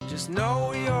Just know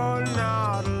you're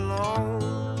not alone,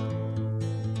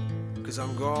 'cause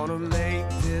I'm gonna make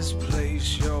this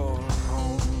place your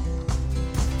home.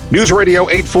 News Radio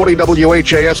 840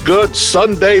 WHAS. Good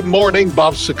Sunday morning.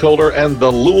 Bob Sokoler and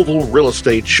the Louisville Real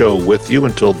Estate Show with you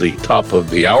until the top of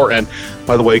the hour. And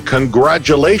by the way,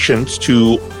 congratulations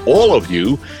to all of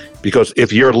you, because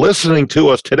if you're listening to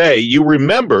us today, you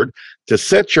remembered to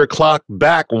set your clock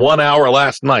back 1 hour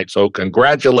last night. So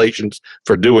congratulations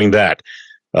for doing that.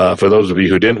 For those of you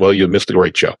who didn't, well, you missed a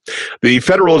great show. The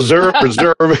Federal Reserve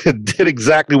did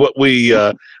exactly what we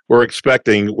were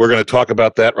expecting. We're going to talk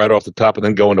about that right off the top and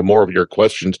then go into more of your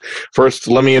questions. First,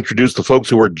 let me introduce the folks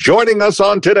who are joining us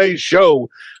on today's show.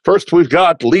 First, we've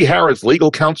got Lee Harris, legal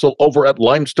counsel over at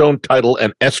Limestone Title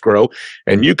and Escrow.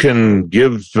 And you can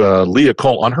give Lee a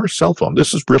call on her cell phone.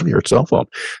 This is really her cell phone.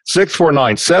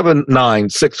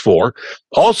 649-7964.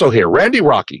 Also here, Randy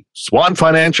Rocky, Swan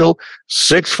Financial,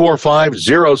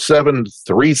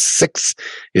 645-0736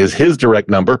 is his direct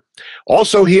number.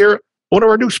 Also here, one of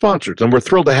our new sponsors, and we're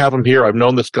thrilled to have him here. I've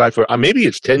known this guy for maybe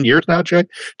it's 10 years now, Jay.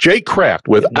 Jay Kraft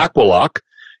with Aqualock,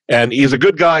 and he's a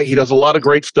good guy. He does a lot of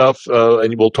great stuff,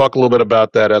 and we'll talk a little bit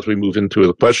about that as we move into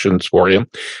the questions for him.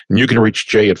 And you can reach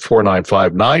Jay at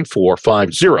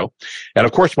 495-9450. And,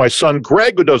 of course, my son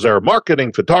Greg, who does our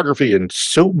marketing, photography, and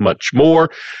so much more.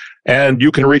 And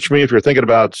you can reach me if you're thinking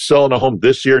about selling a home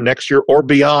this year, next year, or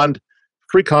beyond.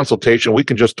 Free consultation. We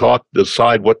can just talk,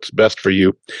 decide what's best for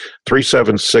you.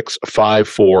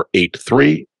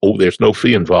 376-5483. Oh, there's no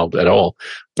fee involved at all.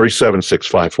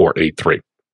 376-5483.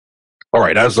 All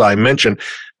right, as I mentioned,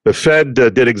 the Fed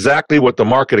did exactly what the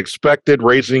market expected,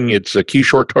 raising its key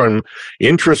short-term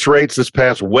interest rates this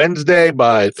past Wednesday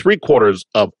by 0.75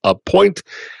 of a point.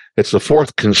 It's the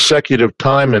fourth consecutive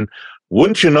time, and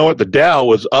wouldn't you know it, the Dow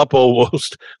was up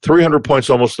almost 300 points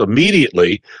almost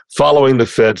immediately following the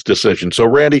Fed's decision. So,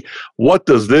 Randy, what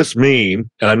does this mean?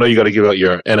 And I know you got to give out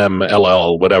your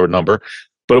NMLL, whatever number,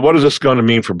 but what is this going to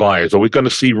mean for buyers? Are we going to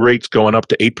see rates going up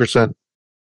to 8%?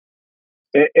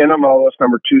 NMLS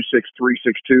number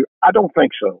 26362. I don't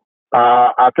think so.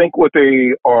 I think what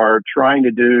they are trying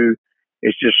to do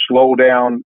is just slow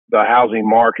down the housing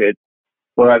market.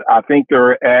 But I think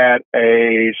they're at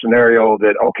a scenario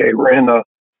that, okay, we're in the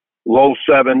low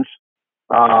sevens,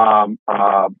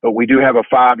 but we do have a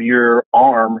 5-year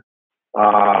arm,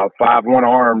 5-1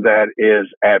 arm that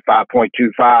is at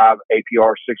 5.25,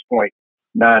 APR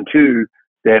 6.92,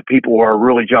 that people are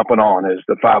really jumping on as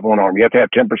the 5-1 arm. You have to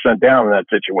have 10% down in that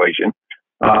situation,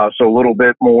 so a little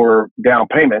bit more down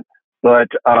payment. But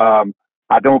I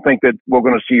don't think that we're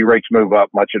going to see rates move up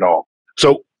much at all.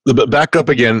 So, back up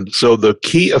again. So the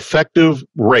key effective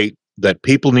rate that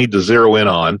people need to zero in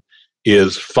on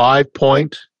is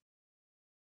 5.25,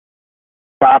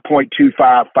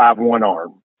 5.1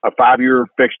 arm, a 5-year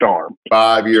fixed arm.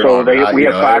 5-year. So we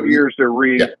have 5 years to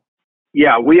read.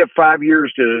 Yeah, we have 5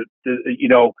 years to,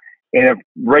 and if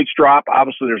rates drop,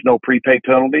 obviously there's no prepay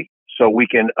penalty. So we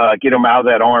can get them out of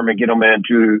that arm and get them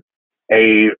into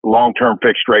a long-term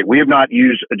fixed rate. We have not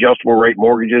used adjustable rate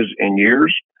mortgages in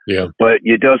years. Yeah, but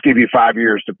it does give you 5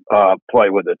 years to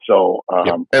play with it. So,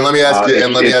 and let me ask you,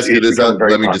 this.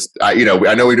 Let me just, I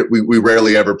know we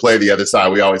rarely ever play the other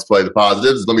side. We always play the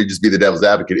positives. Let me just be the devil's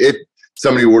advocate. If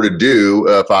somebody were to do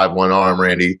a 5-1 arm,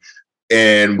 Randy,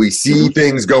 and we see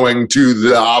things going to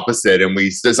the opposite, and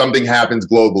something happens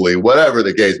globally, whatever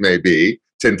the case may be,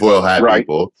 tinfoil hat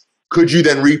people. Could you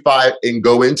then refi and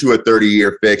go into a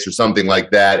 30-year fix or something like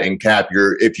that and cap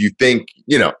if you think,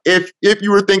 if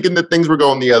you were thinking that things were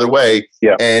going the other way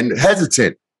and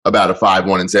hesitant about a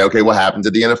 5-1 and say, okay, what happens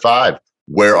at the end of 5?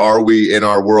 Where are we in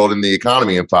our world and the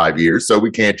economy in 5 years? So we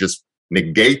can't just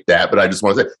negate that. But I just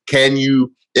want to say, can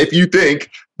you, if you think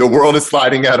the world is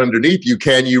sliding out underneath you,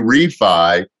 can you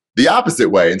refi the opposite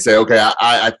way and say, okay,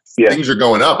 things are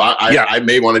going up. I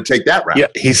may want to take that route. Yeah,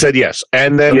 he said yes.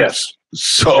 And then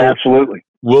So absolutely,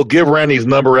 we'll give Randy's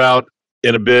number out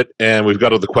in a bit, and we've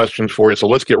got other questions for you. So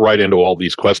let's get right into all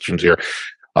these questions here.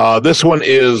 This one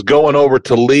is going over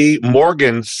to Lee.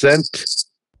 Morgan says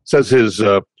his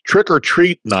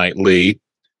trick-or-treat night, Lee,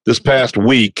 this past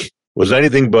week was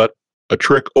anything but a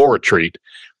trick or a treat.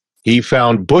 He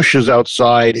found bushes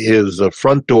outside his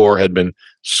front door had been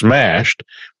smashed.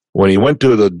 When he went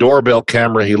to the doorbell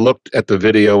camera, he looked at the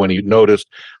video and he noticed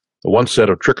one set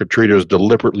of trick-or-treaters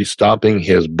deliberately stomping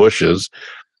his bushes.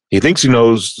 He thinks he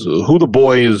knows who the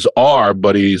boys are,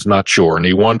 but he's not sure. And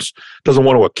he doesn't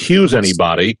want to accuse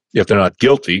anybody if they're not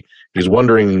guilty. He's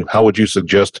wondering, how would you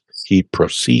suggest he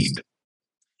proceed?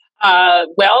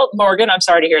 Well, Morgan, I'm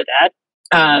sorry to hear that.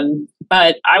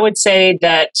 But I would say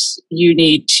that you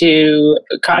need to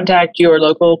contact your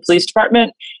local police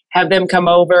department have them come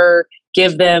over,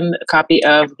 give them a copy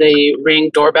of the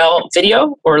Ring doorbell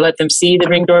video, or let them see the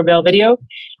Ring doorbell video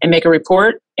and make a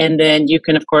report. And then you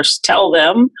can, of course, tell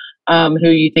them who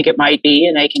you think it might be,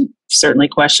 and they can certainly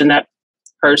question that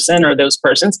person or those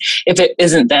persons. If it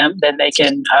isn't them, then they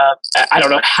can, I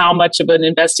don't know how much of an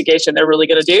investigation they're really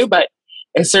going to do, but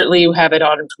certainly you have it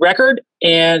on record,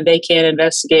 and they can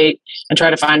investigate and try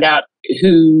to find out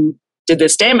who did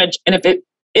this damage. And if it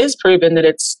is proven that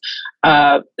it's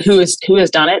who has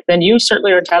done it, then you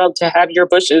certainly are entitled to have your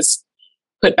bushes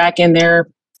put back in their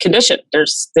condition.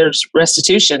 There's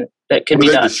restitution that can be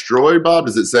done. Were they destroyed, Bob?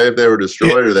 Does it say if they were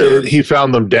destroyed or they were? He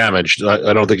found them damaged.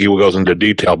 I don't think he goes into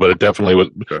detail, but it definitely was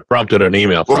prompted an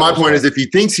email. Well, my point is, if he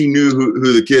thinks he knew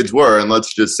who the kids were, and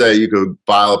let's just say you could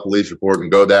file a police report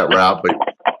and go that route, but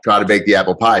try to bake the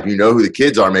apple pie. If you know who the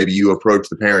kids are, maybe you approach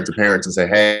the parents and say,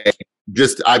 hey,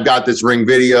 I've got this Ring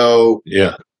video.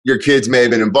 Yeah. Your kids may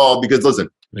have been involved because, listen,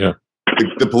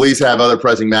 the police have other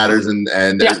pressing matters, and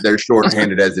they're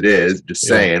shorthanded as it is. Just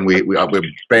saying, we have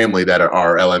family that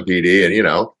are LMPD, and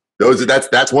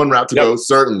that's one route to go,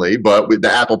 certainly. But with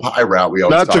the apple pie route, we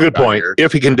always that's a good point. Here.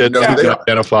 If he can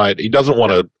identify it, he doesn't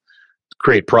want to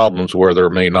create problems where there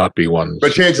may not be one.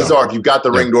 But chances are, if you've got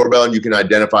the Ring doorbell and you can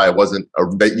identify it wasn't,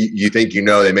 that you think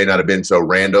they may not have been so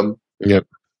random. Yep.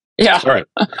 Yeah.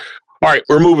 All right,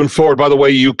 we're moving forward. By the way,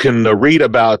 you can read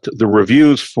about the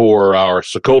reviews for our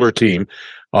Sokoler team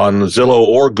on Zillow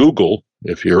or Google.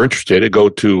 If you're interested, go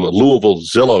to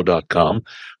LouisvilleZillow.com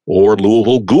or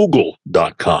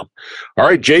LouisvilleGoogle.com. All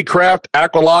right, Jay Kraft,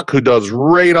 Aqualock, who does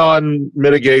radon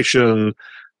mitigation,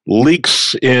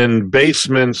 leaks in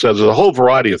basements, there's a whole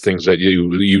variety of things that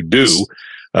you do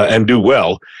and do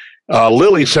well.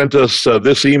 Lily sent us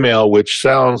this email, which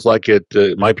sounds like it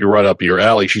might be right up your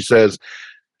alley. She says,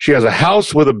 she has a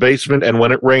house with a basement, and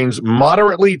when it rains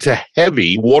moderately to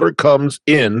heavy, water comes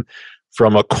in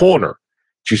from a corner.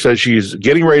 She says she's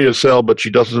getting ready to sell, but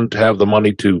she doesn't have the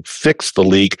money to fix the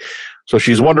leak. So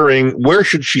she's wondering, where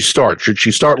should she start? Should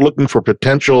she start looking for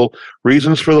potential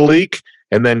reasons for the leak?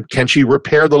 And then can she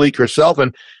repair the leak herself?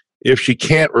 And if she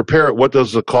can't repair it, what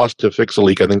does it cost to fix a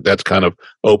leak? I think that's kind of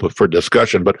open for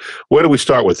discussion. But where do we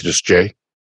start with this, Jay?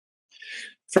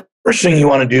 First thing you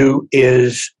want to do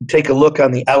is take a look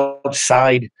on the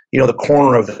outside, the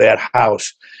corner of that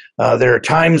house. There are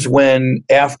times when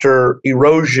after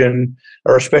erosion,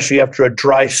 or especially after a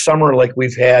dry summer like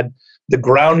we've had, the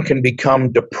ground can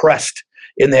become depressed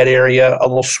in that area. A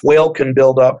little swale can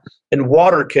build up, and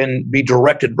water can be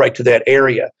directed right to that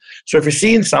area. So if you're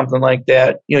seeing something like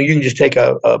that, you can just take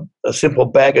a simple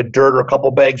bag of dirt or a couple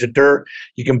bags of dirt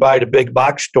you can buy at a big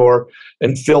box store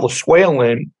and fill the swale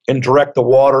in and direct the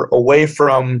water away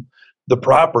from the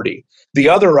property. The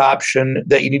other option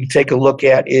that you need to take a look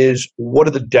at is, what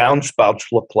do the downspouts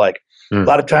look like? A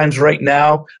lot of times right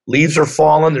now, leaves are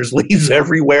falling. There's leaves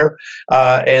everywhere,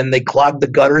 and they clog the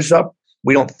gutters up.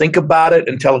 We don't think about it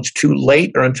until it's too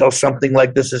late or until something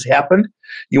like this has happened.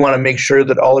 You want to make sure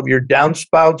that all of your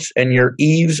downspouts and your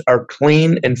eaves are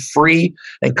clean and free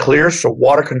and clear so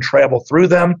water can travel through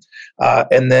them.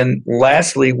 And then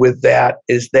lastly with that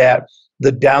is that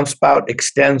the downspout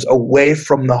extends away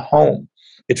from the home.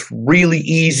 It's really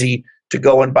easy to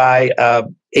go and buy a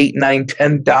 $8, $9,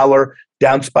 $10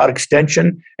 downspout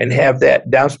extension and have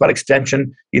that downspout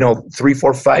extension, 3,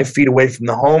 4, 5 feet away from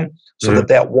the home so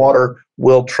that water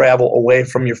will travel away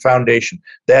from your foundation.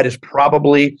 That is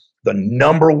probably the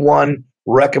number one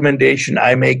recommendation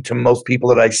I make to most people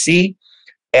that I see.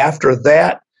 After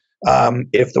that,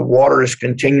 if the water is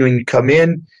continuing to come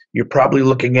in, you're probably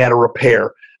looking at a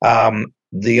repair.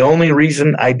 The only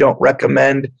reason I don't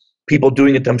recommend people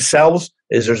doing it themselves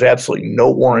is there's absolutely no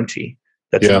warranty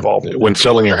that's involved. When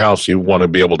selling your house, you want to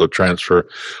be able to transfer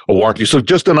a warranty. So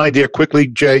just an idea quickly,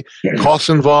 Jay, costs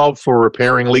involved for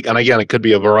repairing leak. And again, it could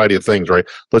be a variety of things, right?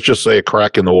 Let's just say a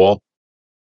crack in the wall.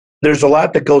 There's a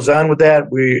lot that goes on with that.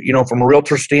 We, from a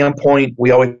realtor standpoint,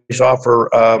 we always offer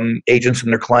agents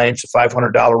and their clients a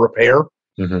 $500 repair.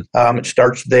 It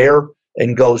starts there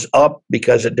and goes up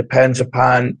because it depends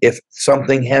upon if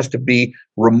something has to be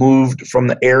removed from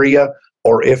the area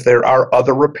or if there are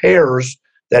other repairs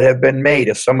that have been made.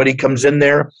 If somebody comes in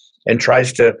there and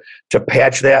tries to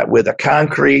patch that with a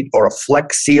concrete or a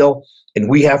Flex Seal, and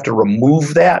we have to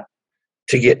remove that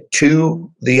to get to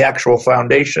the actual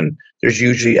foundation, there's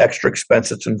usually extra expense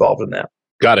that's involved in that.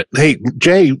 Got it. Hey,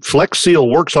 Jay, Flex Seal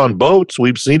works on boats.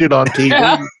 We've seen it on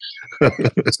TV.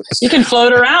 You can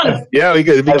float around. Yeah,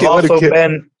 I've also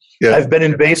been Yeah. I've been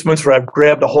in basements where I've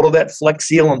grabbed a hold of that Flex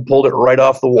Seal and pulled it right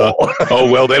off the wall.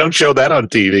 Oh, well, they don't show that on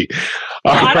TV.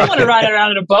 I don't want to ride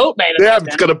around in a boat, man. Yeah, I'm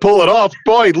going to pull it off.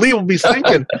 Boy, Lee will be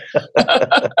sinking.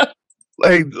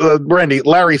 Hey, Brandy,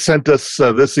 Larry sent us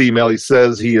this email. He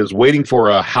says he is waiting for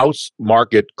a housing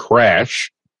market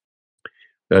crash,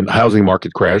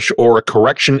 or a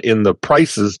correction in the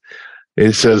prices.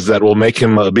 He says that will make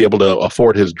him be able to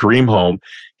afford his dream home.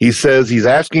 He says he's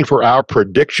asking for our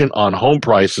prediction on home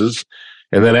prices.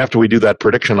 And then after we do that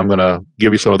prediction, I'm going to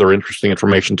give you some other interesting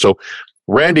information. So,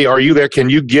 Randy, are you there?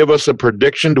 Can you give us a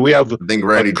prediction? Do we have I think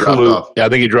Randy dropped off. Yeah, I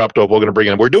think he dropped off. We're going to bring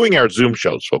him in. We're doing our Zoom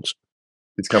shows, folks.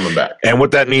 It's coming back. And what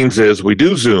that means is we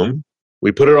do Zoom,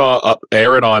 we put it up,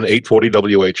 air it on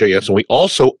 840 WHAS, and we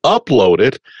also upload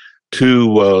it to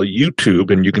YouTube.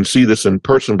 And you can see this in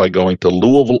person by going to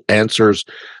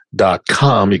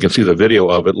LouisvilleAnswers.com. You can see the video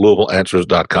of it,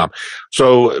 LouisvilleAnswers.com.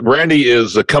 So Randy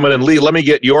is coming in. Lee, let me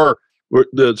get your...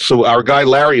 So our guy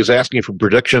Larry is asking for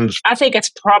predictions. I think it's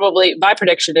probably, my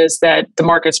prediction is that the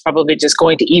market's probably just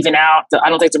going to even out. I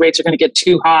don't think the rates are going to get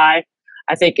too high.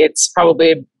 I think it's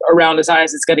probably around as high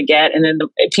as it's going to get. And then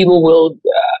people will,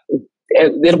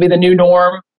 it'll be the new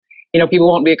norm. People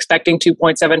won't be expecting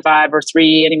 2.75 or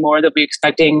 3 anymore. They'll be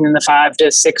expecting in the 5 to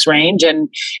 6 range. And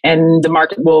the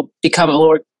market will become a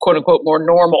little, quote unquote, more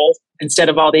normal instead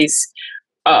of all these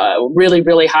really,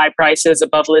 really high prices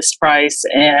above list price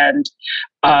and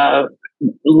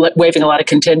waiving a lot of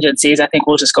contingencies. I think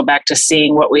we'll just go back to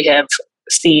seeing what we have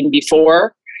seen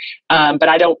before. But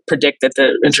I don't predict that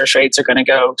the interest rates are going to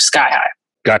go sky high.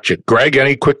 Gotcha. Greg,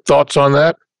 any quick thoughts on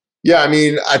that? Yeah, I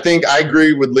mean, I think I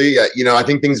agree with Lee. I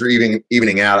think things are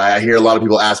evening out. I hear a lot of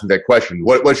people ask me that question.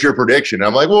 What's your prediction? And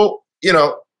I'm like, well,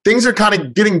 things are kind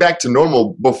of getting back to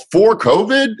normal. Before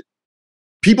COVID,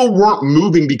 people weren't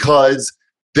moving because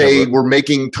they were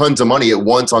making tons of money at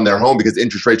once on their home because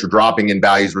interest rates were dropping and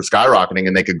values were skyrocketing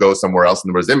and they could go somewhere else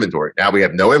and there was inventory. Now we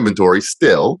have no inventory,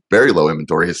 still very low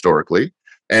inventory historically,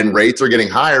 and rates are getting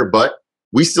higher, but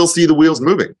we still see the wheels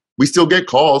moving. We still get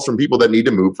calls from people that need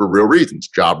to move for real reasons,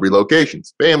 job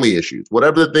relocations, family issues,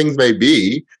 whatever the things may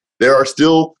be. There are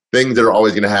still things that are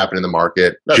always going to happen in the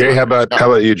market. Jay, how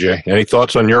about you, Jay? Any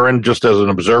thoughts on your end, just as an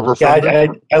observer? Yeah,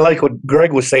 I like what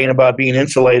Greg was saying about being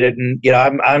insulated, and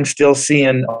I'm still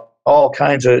seeing all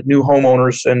kinds of new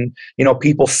homeowners and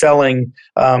people selling.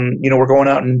 We're going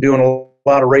out and doing a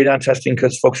lot of radon testing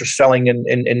because folks are selling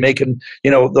and making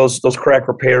those crack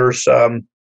repairs.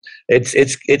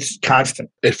 It's constant.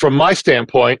 From my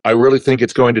standpoint, I really think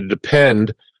it's going to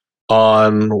depend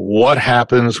on what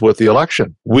happens with the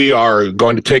election. We are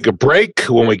going to take a break.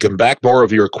 When we come back, more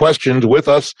of your questions with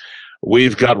us.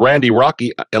 We've got Randy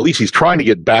Rocky. At least he's trying to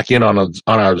get back in on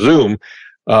our Zoom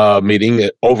meeting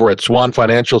over at Swan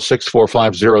Financial,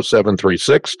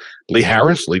 645-0736. Lee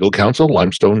Harris, legal counsel,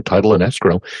 Limestone Title and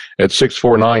Escrow at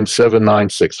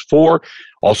 649-7964.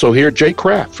 Also here, Jay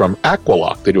Kraft from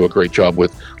Aqualock. They do a great job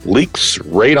with leaks,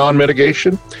 radon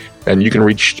mitigation. And you can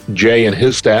reach Jay and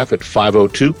his staff at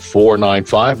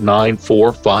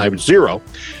 502-495-9450.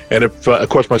 And if, of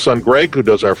course, my son Greg, who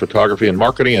does our photography and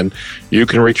marketing, and you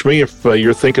can reach me if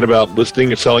you're thinking about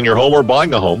listing or selling your home or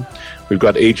buying a home. We've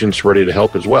got agents ready to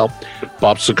help as well.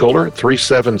 Bob Sokoler,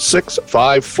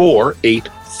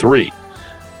 376-5483.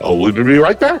 We'll be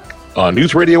right back on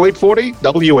News Radio 840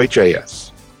 WHAS.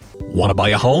 Want to buy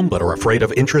a home but are afraid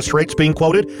of interest rates being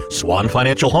quoted? Swan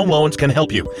Financial Home Loans can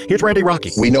help you. Here's Randy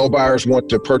Rocky. We know buyers want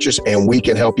to purchase, and we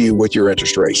can help you with your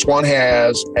interest rate. Swan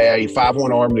has a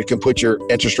 5-1 arm that can put your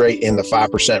interest rate in the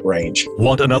 5% range.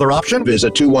 Want another option? There's a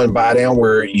 2-1 buy down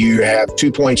where you have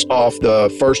 2 points off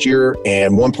the first year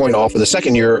and 1 point off of the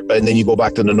second year, and then you go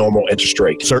back to the normal interest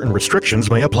rate. Certain restrictions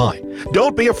may apply.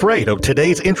 Don't be afraid of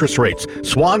today's interest rates.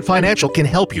 Swan Financial can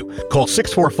help you. Call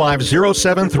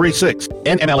 645-0736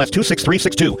 NMLS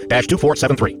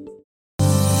 26362-2473.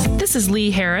 This is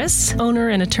Lee Harris, owner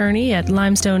and attorney at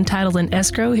Limestone Title and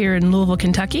Escrow here in Louisville,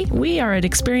 Kentucky. We are an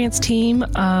experienced team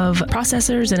of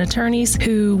processors and attorneys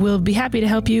who will be happy to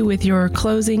help you with your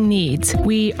closing needs.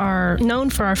 We are known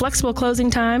for our flexible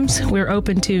closing times. We're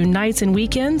open to nights and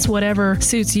weekends, whatever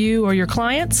suits you or your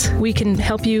clients. We can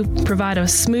help you provide a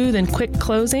smooth and quick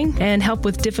closing and help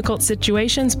with difficult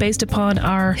situations based upon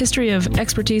our history of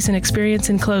expertise and experience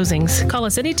in closings. Call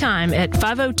us anytime at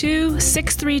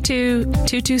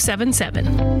 502-632-2277.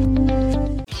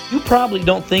 You probably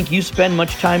don't think you spend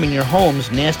much time in your home's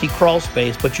nasty crawl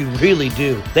space, but you really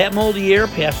do. That moldy air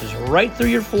passes right through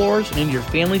your floors and into your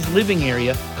family's living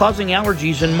area, causing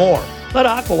allergies and more. Let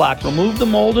Aqualock remove the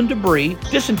mold and debris,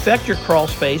 disinfect your crawl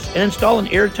space, and install an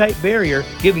airtight barrier,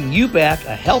 giving you back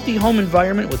a healthy home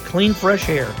environment with clean, fresh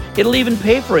air. It'll even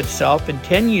pay for itself in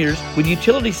 10 years with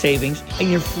utility savings, and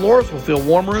your floors will feel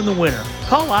warmer in the winter.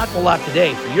 Call Aqualock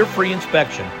today for your free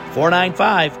inspection.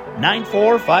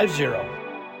 495-9450.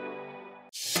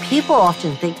 People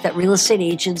often think that real estate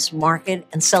agents market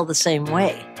and sell the same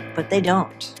way, but they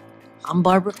don't. I'm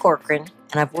Barbara Corcoran,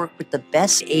 and I've worked with the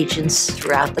best agents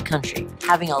throughout the country.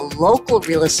 Having a local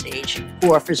real estate agent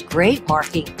who offers great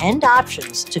marketing and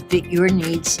options to fit your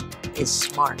needs is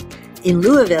smart. In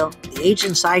Louisville, the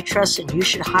agents I trust and you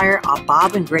should hire are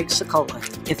Bob and Greg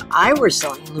Sokola. If I were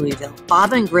selling in Louisville,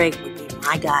 Bob and Greg would be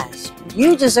my guys.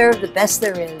 You deserve the best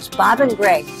there is. Bob and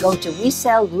Greg. Go to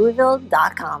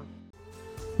WeSellLouisville.com.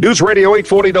 News Radio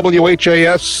 840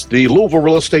 WHAS, the Louisville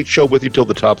Real Estate Show with you till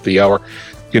the top of the hour.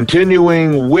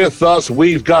 Continuing with us,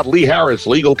 we've got Lee Harris,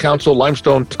 legal counsel,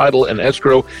 Limestone Title and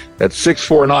Escrow at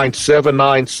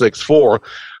 649-7964.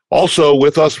 Also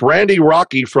with us, Randy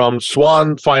Rocky from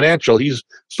Swan Financial. He's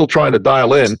still trying to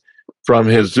dial in from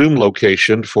his Zoom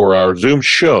location for our Zoom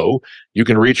show. You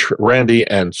can reach Randy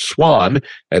and Swan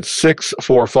at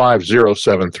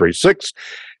 645-0736.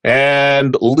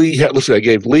 And Lee, listen, I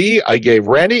gave Lee, I gave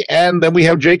Randy, and then we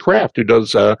have Jay Kraft, who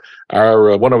does our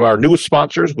one of our newest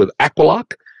sponsors with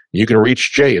Aqualock. You can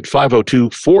reach Jay at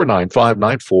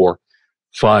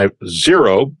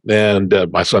 502-495-9450. And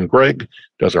my son Greg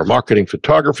does our marketing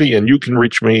photography, and you can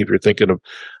reach me if you're thinking of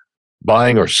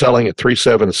buying or selling at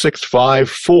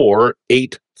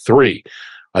 376-5483.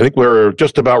 I think we're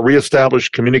just about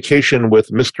reestablished communication with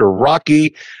Mr.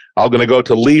 Rocky. I'm going to go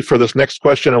to Lee for this next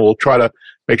question, and we'll try to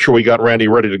make sure we got Randy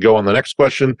ready to go on the next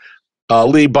question.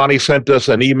 Lee, Bonnie sent us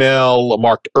an email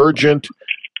marked urgent.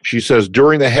 She says,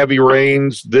 during the heavy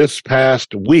rains this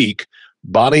past week,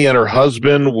 Bonnie and her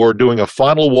husband were doing a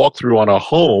final walkthrough on a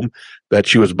home that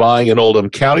she was buying in Oldham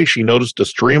County. She noticed a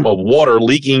stream of water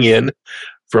leaking in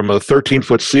from a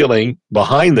 13-foot ceiling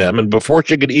behind them. And before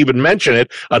she could even mention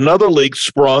it, another leak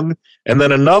sprung, and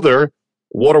then another.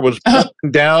 Water was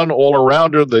pouring down all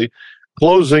around her. The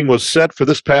closing was set for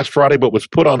this past Friday, but was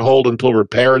put on hold until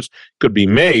repairs could be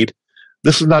made.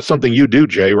 This is not something you do,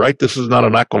 Jay, right? This is not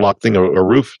an Aqualock thing, a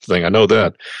roof thing. I know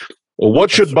that. Well,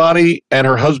 what should Bonnie and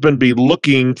her husband be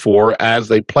looking for as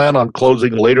they plan on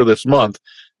closing later this month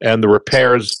and the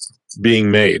repairs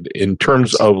being made in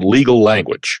terms of legal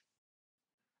language?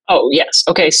 Oh, yes.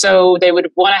 Okay, so they would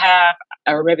want to have,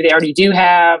 or maybe they already do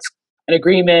have, an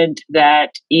agreement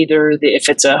that either if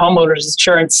it's a homeowner's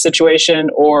insurance situation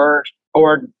or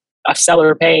a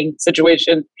seller paying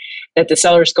situation, that the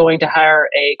seller is going to hire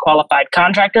a qualified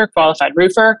contractor, qualified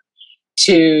roofer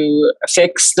to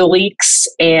fix the leaks.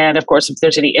 And of course, if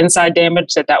there's any inside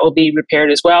damage, that will be repaired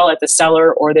as well at the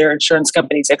seller or their insurance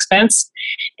company's expense.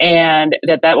 And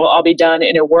that will all be done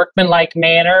in a workmanlike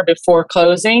manner before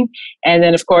closing. And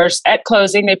then, of course, at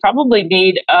closing, they probably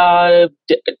need to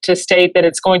state that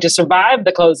it's going to survive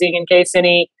the closing in case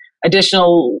any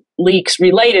additional leaks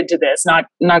related to this, not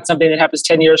something that happens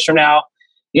 10 years from now,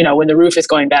 when the roof is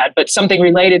going bad, but something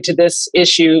related to this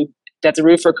issue that the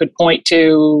roofer could point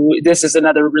to. This is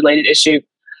another related issue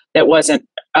that wasn't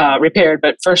repaired,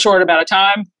 but for a short amount of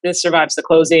time, this survives the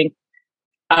closing.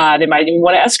 They might even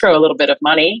want to escrow a little bit of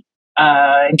money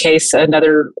in case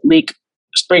another leak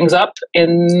springs up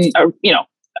in a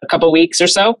couple of weeks or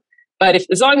so. But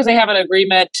as long as they have an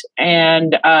agreement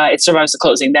and it survives the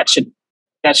closing, that should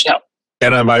help.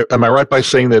 And am I right by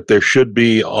saying that there should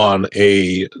be on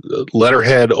a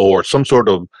letterhead or some sort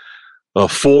of a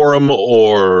form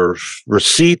or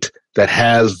receipt that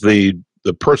has the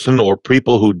person or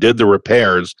people who did the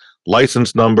repairs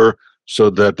license number so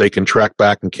that they can track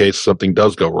back in case something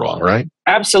does go wrong, right?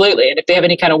 Absolutely. And if they have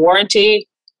any kind of warranty,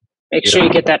 make sure you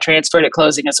get that transferred at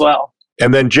closing as well.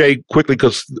 And then, Jay, quickly,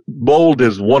 because mold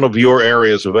is one of your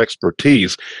areas of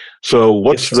expertise. So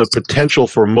what's the potential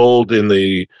for mold in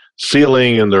the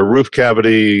ceiling and the roof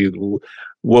cavity?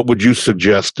 What would you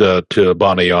suggest to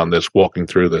Bonnie on this, walking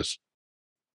through this?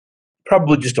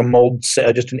 Probably just a mold,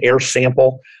 just an air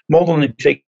sample. Mold only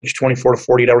takes 24 to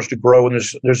 48 hours to grow, and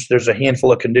there's a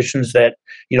handful of conditions that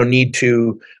need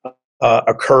to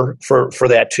occur for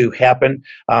that to happen.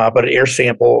 But an air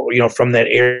sample, from that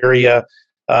area,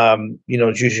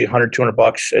 it's usually $100,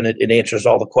 $200, and it answers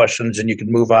all the questions, and you can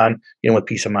move on, with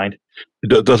peace of mind.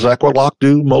 Does Aqualock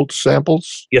do mold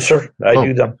samples? Yes, sir. I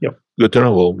do them. Yep. Good to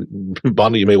know. Well,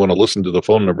 Bonnie, you may want to listen to the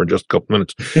phone number in just a couple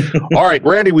minutes. All right,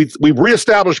 Randy, we've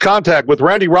reestablished contact with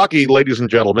Randy Rocky, ladies and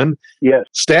gentlemen. Yes.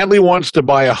 Stanley wants to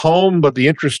buy a home, but the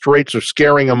interest rates are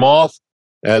scaring him off,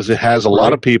 as it has a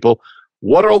lot of people.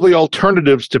 what are the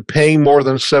alternatives to paying more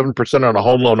than 7% on a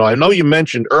home loan? Now, I know you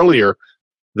mentioned earlier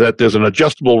that there's an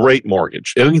adjustable rate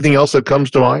mortgage. Anything else that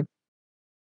comes to mind?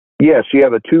 Yes, you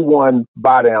have a 2-1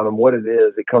 buy down, and what it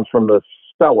is, it comes from the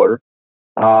seller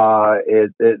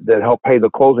that help pay the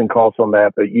closing costs on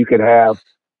that. But you could have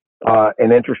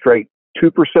an interest rate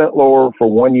 2% lower for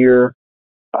 1 year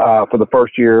for the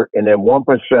first year, and then 1%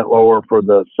 lower for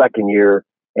the second year,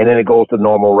 and then it goes to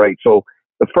normal rate. So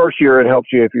the first year it helps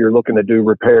you if you're looking to do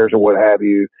repairs or what have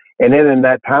you. And then in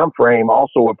that time frame,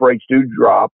 also if rates do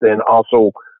drop, then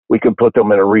also we can put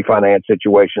them in a refinance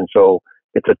situation. So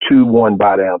it's a 2-1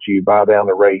 buy down. So you buy down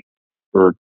the rate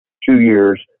for 2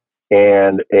 years,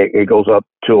 and it goes up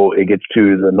till it gets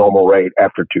to the normal rate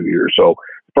after 2 years. So,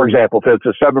 for example, if it's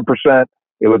a 7%,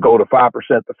 it would go to 5%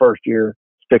 the first year,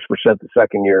 6% the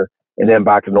second year, and then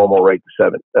back to normal rate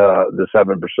the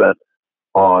 7%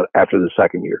 on after the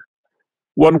second year.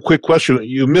 One quick question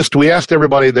we asked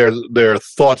everybody their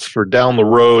thoughts for down the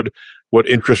road, what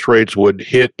interest rates would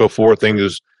hit before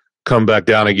things come back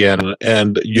down again.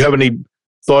 And you have any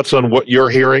thoughts on what you're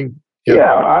hearing?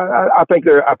 Yeah, I think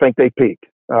they peaked.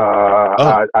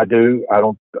 I do.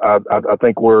 I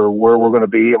think where we're going to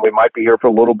be, and we might be here for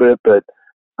a little bit, but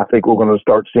I think we're going to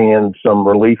start seeing some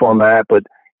relief on that. But,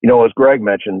 as Greg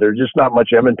mentioned, there's just not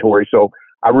much inventory. So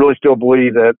I really still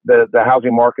believe that the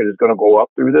housing market is going to go up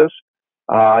through this,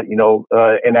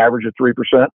 an average of 3%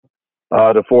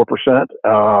 to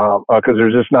 4%, because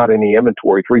there's just not any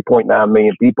inventory. 3.9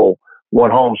 million people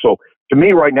want homes. So to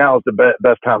me right now is the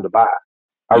best time to buy.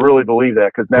 I really believe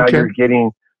that, because now you're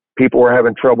getting people are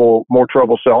having more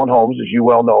trouble selling homes, as you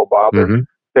well know, Bob. They're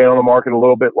staying on the market a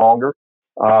little bit longer.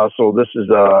 So this is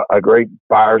a great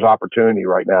buyer's opportunity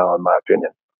right now, in my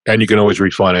opinion. And you can always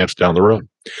refinance down the road.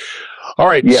 All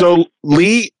right. Yeah. So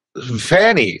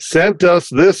Fanny sent us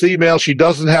this email. She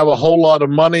doesn't have a whole lot of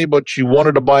money, but she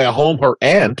wanted to buy a home. Her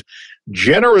aunt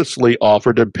generously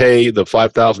offered to pay the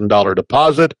 $5,000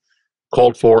 deposit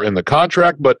called for in the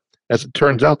contract, but as it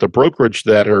turns out, the brokerage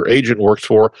that her agent works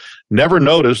for never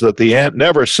noticed that the aunt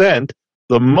never sent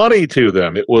the money to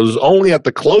them. It was only at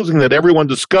the closing that everyone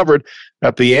discovered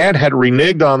that the aunt had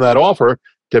reneged on that offer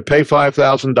to pay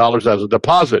 $5,000 as a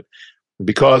deposit.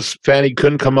 Because Fanny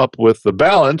couldn't come up with the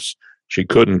balance, she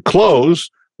couldn't close,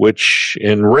 which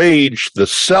enraged the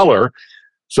seller.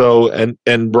 So,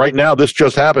 and right now this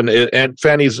just happened, and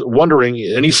Fanny's wondering,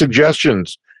 any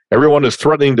suggestions? Everyone is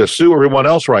threatening to sue everyone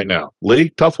else right now.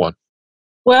 Lee, tough one.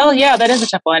 Well, yeah, that is a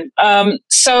tough one. I'm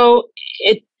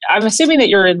assuming that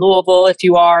you're in Louisville. If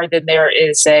you are, then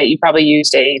you probably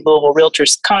used a Louisville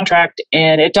Realtors contract,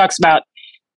 and it talks about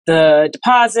the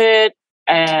deposit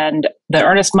and the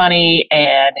earnest money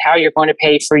and how you're going to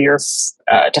pay for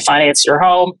to finance your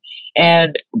home.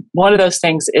 And one of those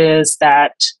things is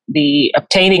that the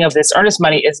obtaining of this earnest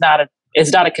money is not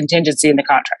a contingency in the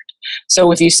contract.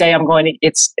 So if you say I'm going to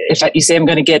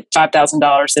get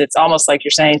 $5,000, it's almost like you're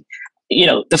saying,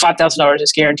 the $5,000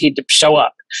 is guaranteed to show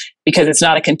up, because it's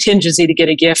not a contingency to get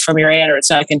a gift from your aunt, or it's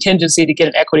not a contingency to get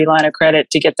an equity line of credit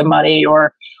to get the money,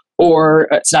 or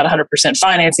it's not 100%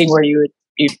 financing where you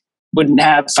wouldn't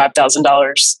have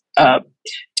 $5,000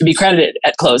 to be credited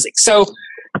at closing. So,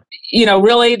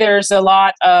 really there's a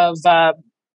lot of,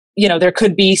 there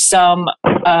could be some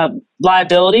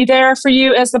liability there for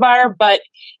you as the buyer, but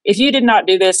if you did not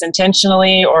do this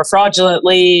intentionally or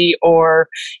fraudulently or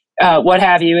what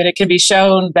have you, and it can be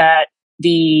shown that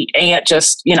the aunt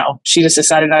just, she just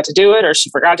decided not to do it, or she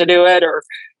forgot to do it, or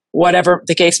whatever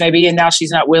the case may be, and now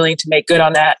she's not willing to make good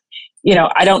on that.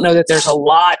 I don't know that there's a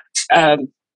lot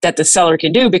that the seller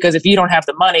can do, because if you don't have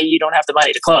the money, you don't have the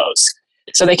money to close.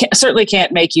 So they certainly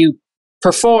can't make you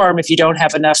perform if you don't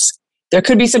have enough. There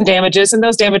could be some damages, and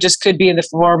those damages could be in the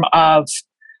form of,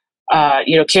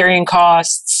 carrying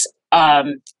costs,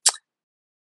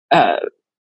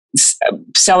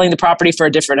 selling the property for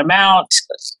a different amount,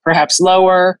 perhaps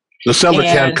lower. The seller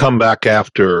can't come back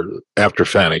after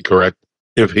Fanny, correct?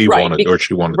 If he wanted or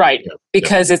she wanted, right? Yeah.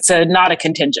 Because it's not a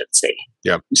contingency.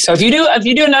 Yeah. So if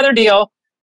you do another deal,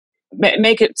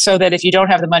 make it so that if you don't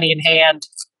have the money in hand,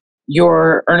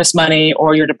 your earnest money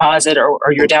or your deposit or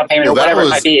your down payment or whatever it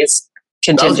might be is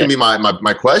contingent. That was going to be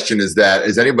my question: is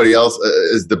anybody else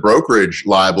is the brokerage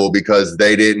liable because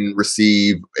they didn't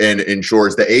receive and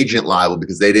insures the agent liable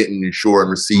because they didn't insure and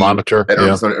receive monitor that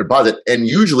earnest money deposit? And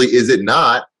usually, is it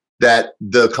not that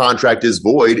the contract is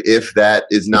void if that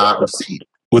is not received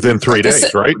within 3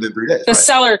 days, right? Within 3 days,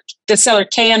 the seller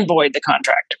can void the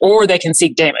contract, or they can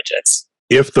seek damages.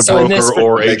 If the broker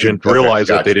or agent realized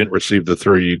that they didn't receive the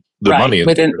money in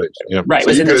 3 days. Yeah. Right.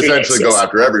 So you could essentially go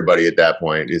after everybody at that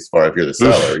point, as far as if you're the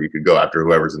seller. You could go after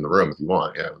whoever's in the room if you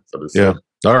want. Yeah. Yeah.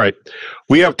 All right.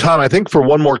 We have time, I think, for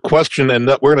one more question, and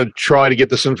we're going to try to get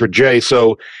this in for Jay.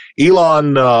 So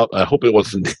Elon, I hope it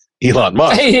wasn't Elon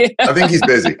Musk. I think he's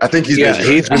busy.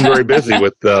 Busy. He's been very busy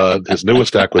with his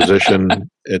newest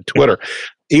acquisition at Twitter.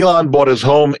 Elon bought his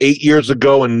home 8 years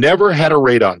ago and never had a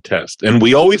radon test. And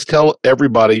we always tell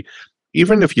everybody,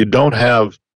 even if you don't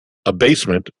have a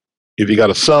basement, if you got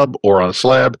a sub or on a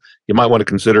slab, you might want to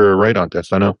consider a radon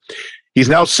test. I know. He's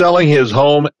now selling his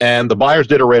home, and the buyers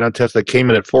did a radon test that came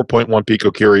in at 4.1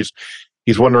 picocuries.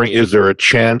 He's wondering, is there a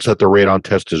chance that the radon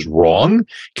test is wrong?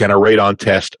 Can a radon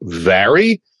test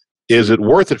vary? Is it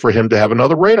worth it for him to have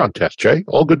another radon test, Jay?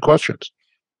 All good questions.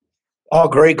 All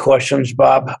great questions,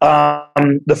 Bob.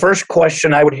 The first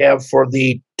question I would have for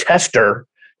the tester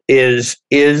is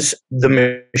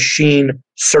the machine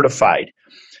certified?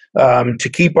 To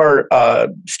keep our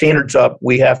standards up,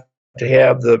 we have to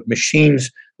have the machines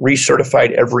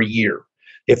recertified every year.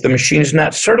 If the machine is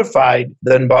not certified,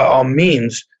 then by all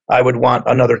means, I would want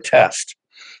another test.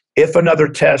 If another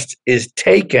test is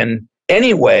taken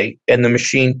anyway and the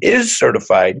machine is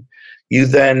certified, you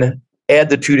then add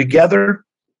the two together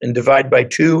and divide by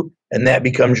 2, and that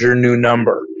becomes your new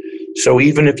number. So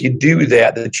even if you do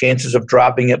that, the chances of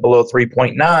dropping it below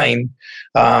 3.9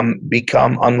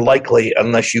 become unlikely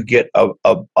unless you get a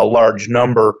large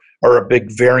number or a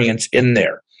big variance in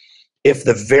there. If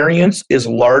the variance is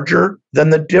larger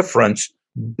than the difference,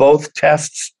 both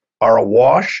tests are a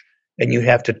wash, and you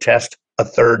have to test a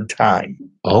third time.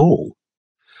 Oh.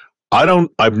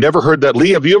 I've never heard that.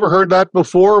 Lee, have you ever heard that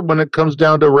before when it comes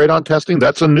down to radon testing?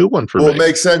 That's a new one for me. Well, it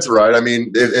makes sense, right? I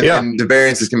mean, and the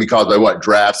variances can be caused by what?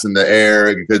 Drafts in the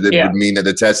air, because it would mean that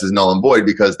the test is null and void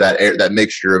because that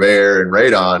mixture of air and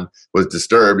radon was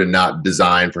disturbed and not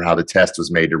designed for how the test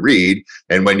was made to read.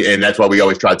 And that's why we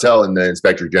always try to tell, and the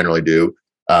inspectors generally do,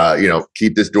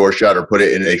 keep this door shut or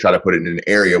they try to put it in an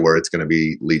area where it's going to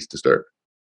be least disturbed.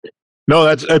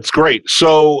 No, that's great.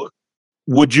 So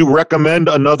would you recommend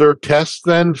another test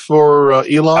then for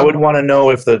Elon? I would want to know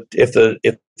if the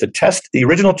test, the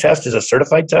original test, is a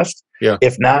certified test. Yeah.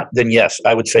 If not, then yes,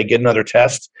 I would say get another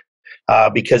test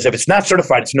because if it's not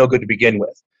certified, it's no good to begin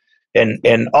with.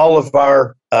 And all of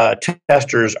our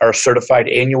testers are certified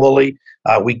annually.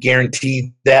 We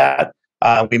guarantee that.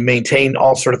 We maintain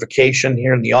all certification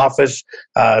here in the office.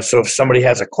 So if somebody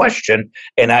has a question,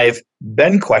 and I've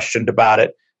been questioned about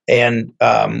it, and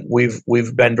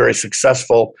we've been very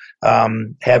successful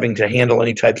having to handle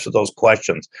any types of those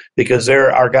questions because there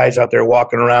are guys out there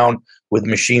walking around with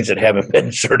machines that haven't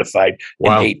been certified in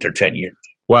 8 or 10 years.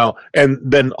 Wow. And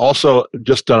then also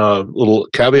just a little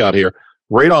caveat here,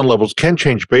 radon levels can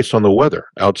change based on the weather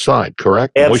outside,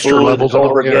 correct? Absolutely. Moisture levels. The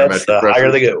colder it gets, the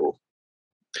higher they go.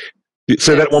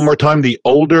 Say that one more time. The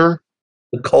colder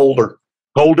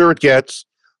it gets,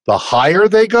 the higher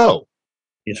they go.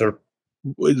 Yes, sir.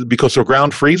 Because the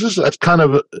ground freezes? That's kind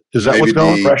of, is that what's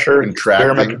going on? Pressure,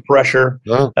 barometric pressure.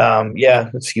 Oh.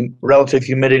 It's relative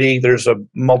humidity. There's a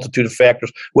multitude of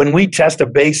factors. When we test a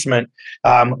basement,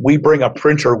 we bring a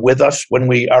printer with us when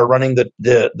we are running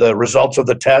the results of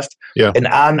the test. Yeah. And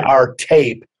on our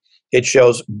tape, it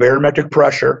shows barometric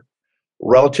pressure,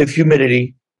 relative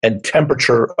humidity, and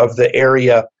temperature of the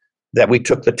area that we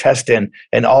took the test in.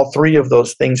 And all three of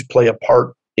those things play a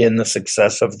part in the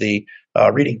success of the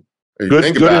reading.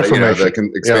 Think about it,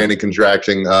 the expanding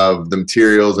contracting of the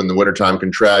materials in the wintertime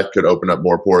contract could open up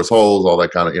more porous holes, all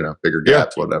that kind of, bigger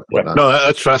gaps, whatever. No,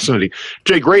 that's fascinating.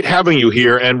 Jay, great having you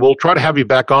here, and we'll try to have you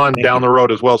back on down the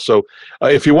road as well. So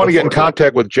if you want to get in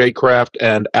contact with Jay Kraft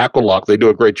and Aqualock, they do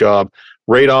a great job.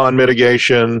 Radon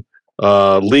mitigation,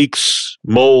 leaks,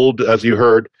 mold, as you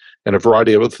heard, and a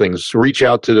variety of other things. Reach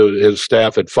out to his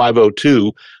staff at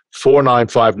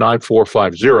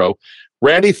 502-495-9450.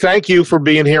 Randy, thank you for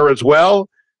being here as well.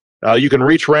 You can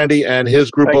reach Randy and his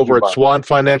group over at Swan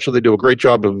Financial. They do a great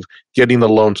job of getting the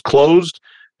loans closed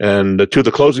and to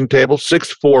the closing table.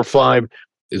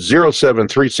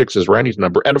 645-0736 is Randy's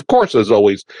number. And, of course, as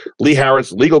always, Lee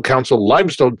Harris, Legal Counsel,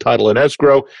 Limestone Title and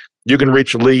Escrow. You can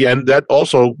reach Lee, and it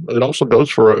also goes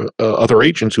for other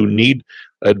agents who need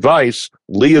advice.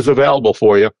 Lee is available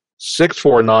for you.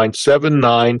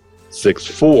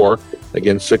 649-7964.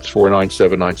 Again,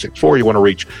 649-7964. You want to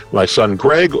reach my son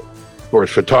Greg for his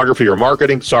photography or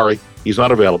marketing. Sorry, he's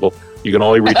not available. You can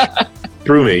only reach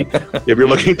through me. If you're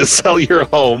looking to sell your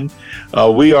home,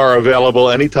 we are available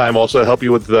anytime. Also help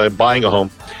you with buying a home.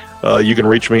 You can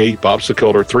reach me, Bob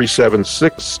Sokoler,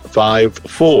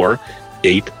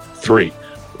 376-5483.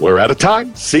 We're out of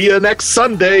time. See you next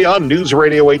Sunday on News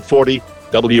Radio 840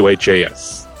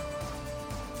 WHAS.